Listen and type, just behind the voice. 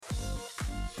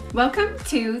Welcome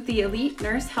to the Elite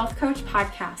Nurse Health Coach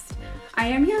Podcast. I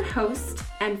am your host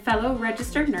and fellow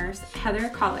registered nurse, Heather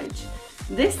College.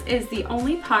 This is the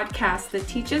only podcast that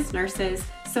teaches nurses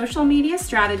social media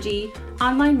strategy,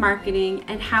 online marketing,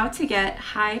 and how to get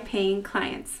high-paying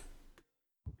clients.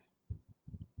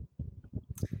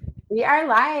 We are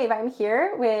live. I'm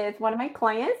here with one of my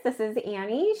clients. This is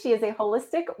Annie. She is a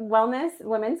holistic wellness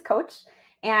women's coach,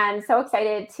 and so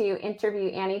excited to interview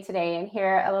Annie today and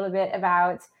hear a little bit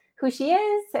about who she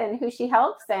is and who she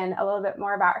helps and a little bit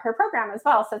more about her program as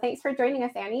well. So thanks for joining us,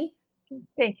 Annie.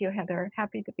 Thank you, Heather.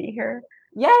 Happy to be here.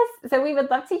 Yes. So we would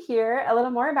love to hear a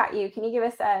little more about you. Can you give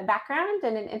us a background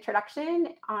and an introduction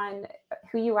on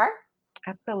who you are?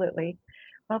 Absolutely.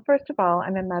 Well, first of all,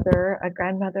 I'm a mother, a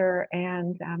grandmother,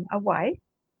 and a wife.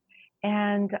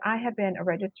 And I have been a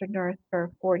registered nurse for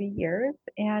 40 years,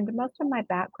 and most of my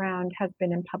background has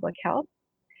been in public health.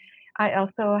 I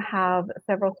also have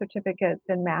several certificates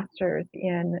and masters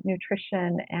in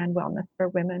nutrition and wellness for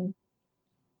women.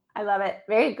 I love it.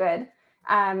 Very good.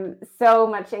 So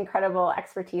much incredible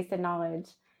expertise and knowledge.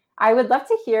 I would love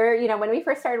to hear, when we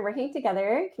first started working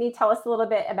together, can you tell us a little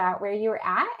bit about where you were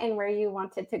at and where you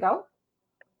wanted to go?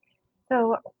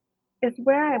 So is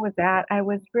where I was at. I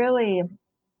was really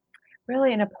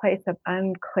in a place of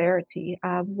unclarity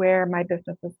of where my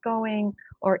business was going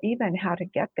or even how to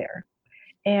get there.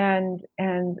 And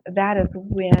that is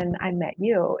when I met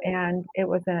you, and it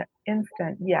was an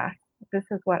instant, yes, this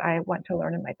is what I want to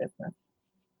learn in my business.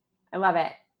 I love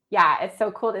it. Yeah, it's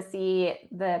so cool to see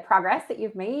the progress that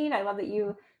you've made. I love that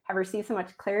you have received so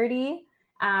much clarity.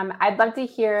 I'd love to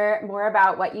hear more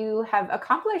about what you have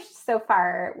accomplished so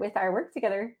far with our work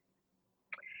together.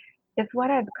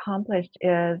 What I've accomplished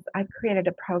is I've created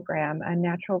a program. A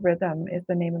Natural Rhythm is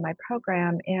the name of my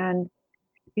program. And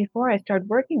before I started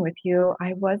working with you,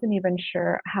 I wasn't even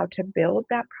sure how to build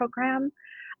that program.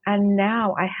 And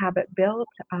now I have it built.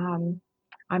 I'm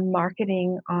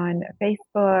marketing on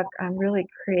Facebook. I'm really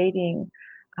creating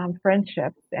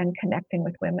friendships and connecting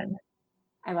with women.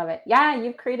 I love it. Yeah,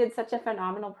 you've created such a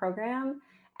phenomenal program.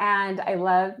 And I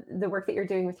love the work that you're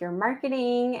doing with your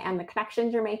marketing and the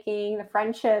connections you're making, the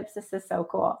friendships. This is so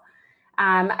cool.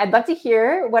 I'd love to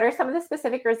hear, what are some of the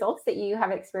specific results that you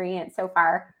have experienced so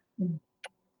far?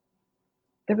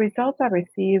 The results I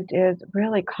received is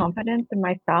really confidence in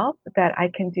myself that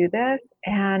I can do this,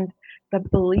 and the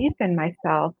belief in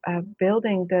myself of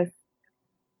building this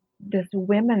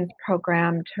women's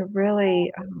program to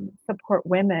really support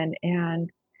women, and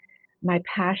my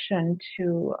passion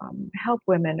to help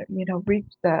women, reach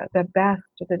the best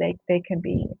that they can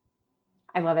be.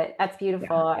 I love it. That's beautiful.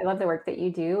 Yeah. I love the work that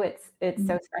you do. It's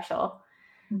so special.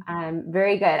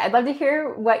 Very good. I'd love to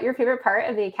hear what your favorite part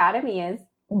of the Academy is.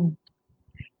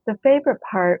 The favorite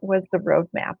part was the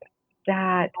roadmap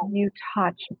that you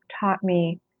taught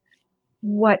me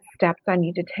what steps I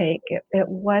need to take. It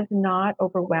was not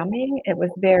overwhelming. It was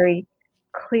very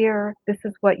clear. This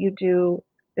is what you do.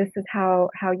 This is how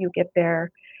you get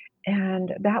there.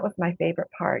 And that was my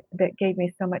favorite part. That gave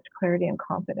me so much clarity and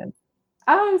confidence.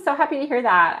 Oh, I'm so happy to hear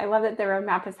that. I love that the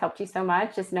roadmap has helped you so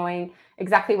much, just knowing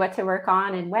exactly what to work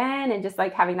on and when, and just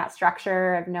like having that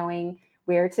structure of knowing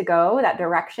where to go, that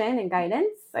direction and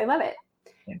guidance. I love it.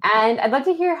 Yeah. And I'd love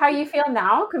to hear how you feel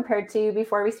now compared to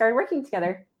before we started working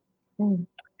together.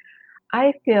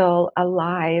 I feel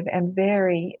alive and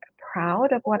very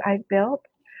proud of what I've built.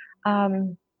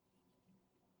 I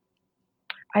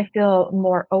feel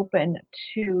more open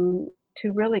to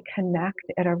really connect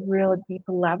at a real deep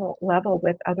level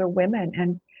with other women,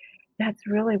 and that's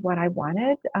really what I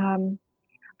wanted.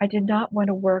 I did not want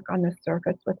to work on the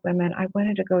surface with women. I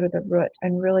wanted to go to the root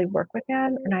and really work with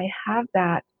them, and I have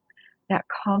that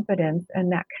confidence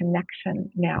and that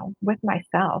connection now with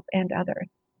myself and others.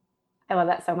 I love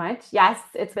that so much. Yes,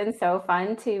 it's been so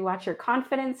fun to watch your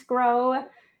confidence grow,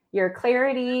 your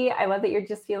clarity. I love that you're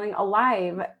just feeling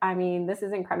alive. I mean, this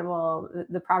is incredible,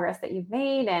 the progress that you've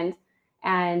made,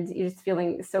 and you're just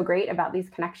feeling so great about these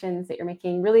connections that you're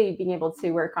making, really being able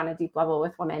to work on a deep level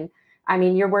with women. I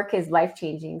mean, your work is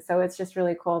life-changing, so it's just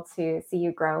really cool to see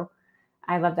you grow.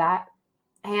 I love that.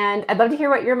 And I'd love to hear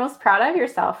what you're most proud of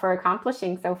yourself for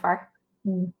accomplishing so far.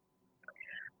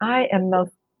 I am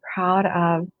most proud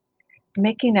of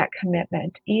making that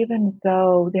commitment, even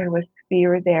though there was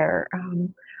fear there,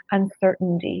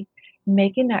 uncertainty,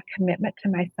 making that commitment to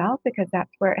myself, because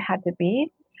that's where it had to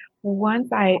be.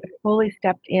 Once I fully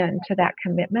stepped into that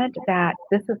commitment that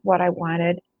this is what I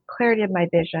wanted, clarity of my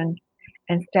vision,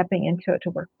 and stepping into it to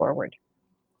work forward.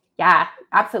 Yeah,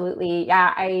 absolutely.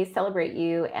 Yeah, I celebrate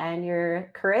you and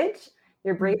your courage,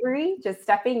 your bravery, just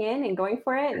stepping in and going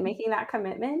for it and making that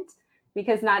commitment.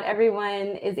 because not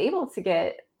everyone is able to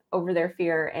get over their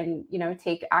fear and,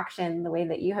 take action the way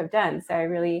that you have done. So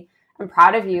I'm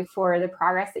proud of you for the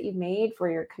progress that you've made,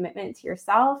 for your commitment to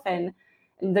yourself and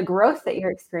the growth that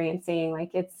you're experiencing.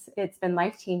 Like it's been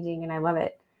life-changing and I love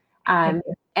it. And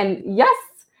yes,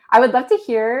 I would love to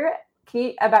hear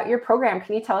about your program.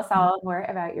 Can you tell us all more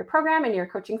about your program and your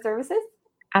coaching services?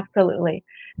 Absolutely.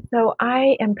 So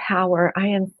I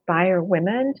inspire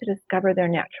women to discover their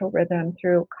natural rhythm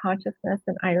through consciousness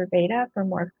and Ayurveda for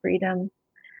more freedom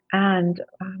and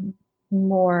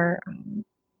more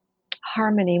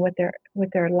harmony with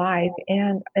their life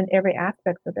and in every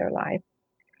aspect of their life.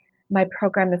 My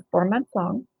program is 4 months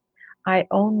long. I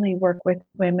only work with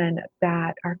women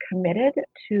that are committed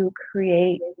to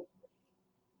create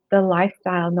the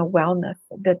lifestyle and the wellness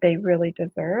that they really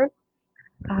deserve.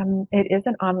 It is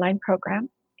an online program,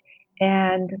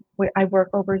 and I work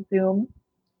over Zoom.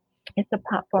 It's a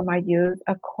platform I use.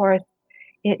 Of course,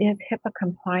 it is HIPAA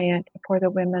compliant for the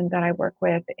women that I work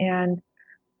with, and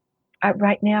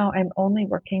right now I'm only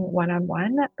working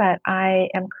one-on-one, but I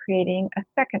am creating a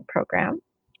second program.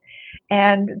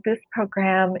 And this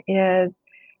program is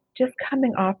just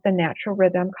coming off the natural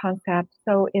rhythm concept.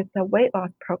 So it's a weight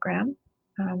loss program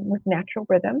with natural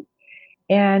rhythm.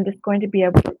 And it's going to be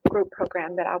a group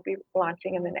program that I'll be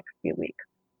launching in the next few weeks.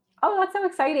 Oh, that's so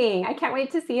exciting. I can't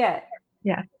wait to see it.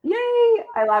 Yeah. Yay.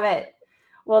 I love it.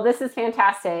 Well, this is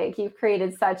fantastic. You've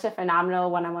created such a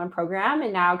phenomenal one-on-one program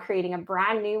and now creating a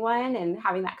brand new one and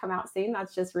having that come out soon.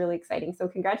 That's just really exciting. So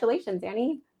congratulations,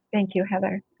 Annie. Thank you,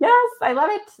 Heather. Yes, I love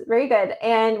it. Very good.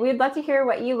 And we'd love to hear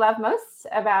what you love most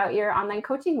about your online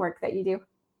coaching work that you do.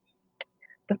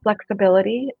 The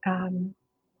flexibility,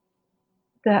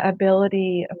 the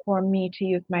ability for me to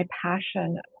use my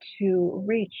passion to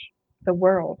reach the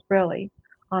world really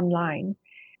online.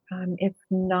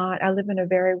 I live in a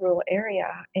very rural area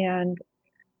and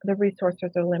the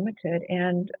resources are limited,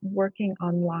 and working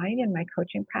online in my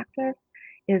coaching practice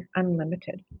is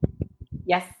unlimited.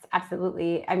 Yes,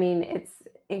 absolutely. I mean, it's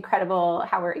incredible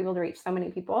how we're able to reach so many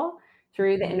people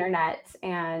through the internet,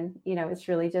 and it's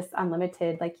really just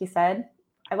unlimited, like you said.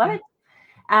 I love it.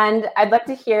 And I'd love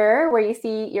to hear where you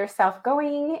see yourself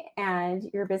going and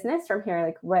your business from here.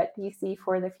 Like, what do you see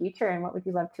for the future and what would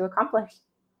you love to accomplish?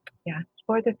 Yeah,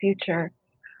 for the future,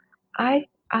 I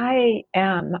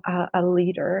am a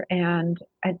leader and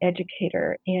an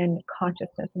educator in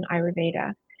consciousness and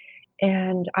Ayurveda,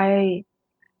 and I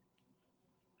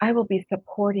will be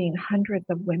supporting hundreds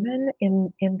of women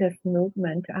in this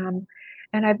movement.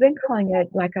 And I've been calling it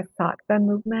like a sattva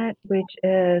movement, which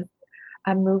is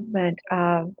a movement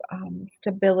of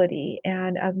stability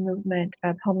and a movement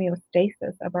of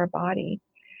homeostasis of our body,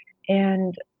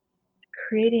 and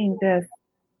creating this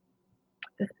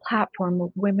platform where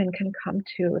women can come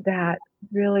to that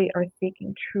really are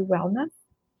seeking true wellness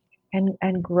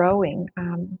and growing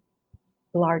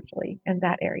largely in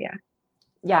that area.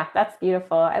 Yeah, that's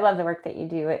beautiful. I love the work that you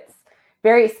do. It's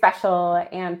very special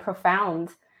and profound.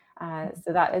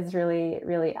 So that is really,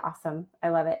 really awesome. I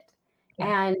love it.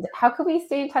 Yeah. And how can we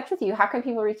stay in touch with you? How can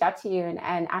people reach out to you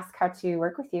and ask how to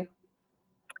work with you?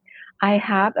 I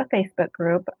have a Facebook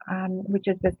group, which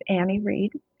is just Annie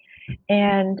Reed.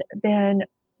 And then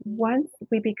once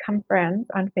we become friends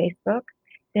on Facebook,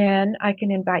 then I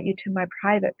can invite you to my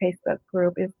private Facebook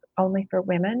group. It's only for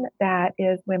women. That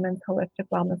is Women's Holistic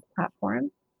Wellness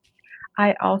Platform.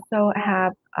 I also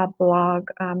have a blog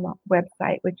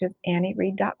website, which is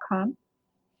anniereed.com.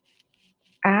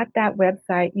 At that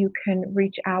website, you can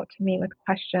reach out to me with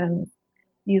questions.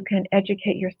 You can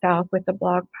educate yourself with the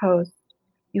blog post.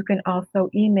 You can also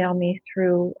email me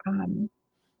through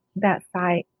that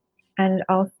site. And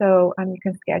also, you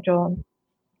can schedule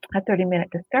a 30-minute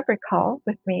discovery call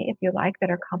with me if you like that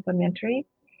are complimentary.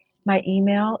 My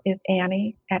email is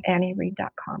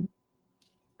annie@anniereed.com.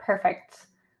 Perfect.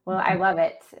 Well, I love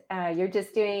it. You're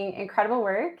just doing incredible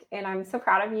work, and I'm so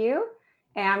proud of you.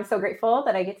 And I'm so grateful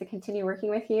that I get to continue working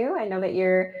with you. I know that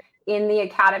you're in the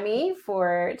academy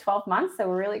for 12 months, so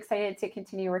we're really excited to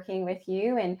continue working with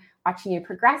you and watching you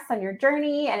progress on your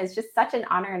journey. And it's just such an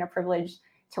honor and a privilege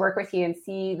to work with you and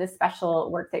see the special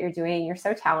work that you're doing. You're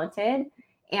so talented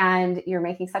and you're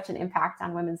making such an impact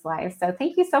on women's lives. So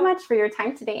thank you so much for your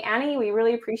time today, Annie. We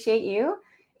really appreciate you.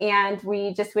 And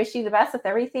we just wish you the best with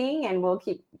everything. And we'll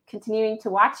keep continuing to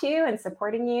watch you and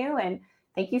supporting you. And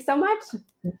thank you so much.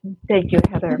 Thank you,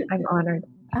 Heather. I'm honored.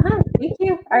 Thank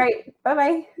you. All right.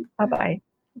 Bye-bye. Bye-bye.